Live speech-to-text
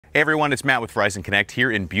Hey everyone, it's Matt with Verizon Connect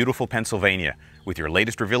here in beautiful Pennsylvania with your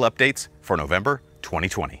latest reveal updates for November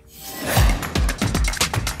 2020.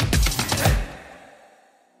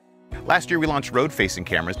 Last year we launched road-facing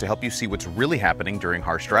cameras to help you see what's really happening during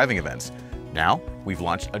harsh driving events. Now, we've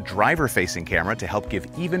launched a driver-facing camera to help give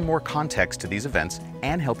even more context to these events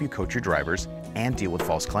and help you coach your drivers and deal with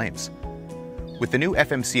false claims. With the new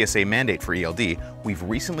FMCSA mandate for ELD, we've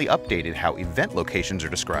recently updated how event locations are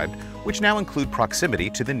described, which now include proximity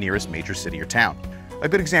to the nearest major city or town. A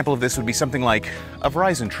good example of this would be something like, a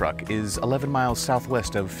Verizon truck is 11 miles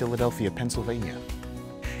southwest of Philadelphia, Pennsylvania.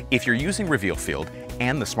 If you're using Reveal Field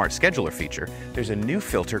and the Smart Scheduler feature, there's a new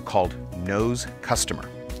filter called Knows Customer,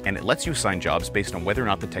 and it lets you assign jobs based on whether or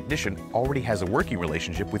not the technician already has a working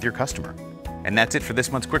relationship with your customer. And that's it for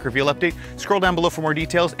this month's Quick Reveal Update. Scroll down below for more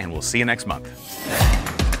details, and we'll see you next month.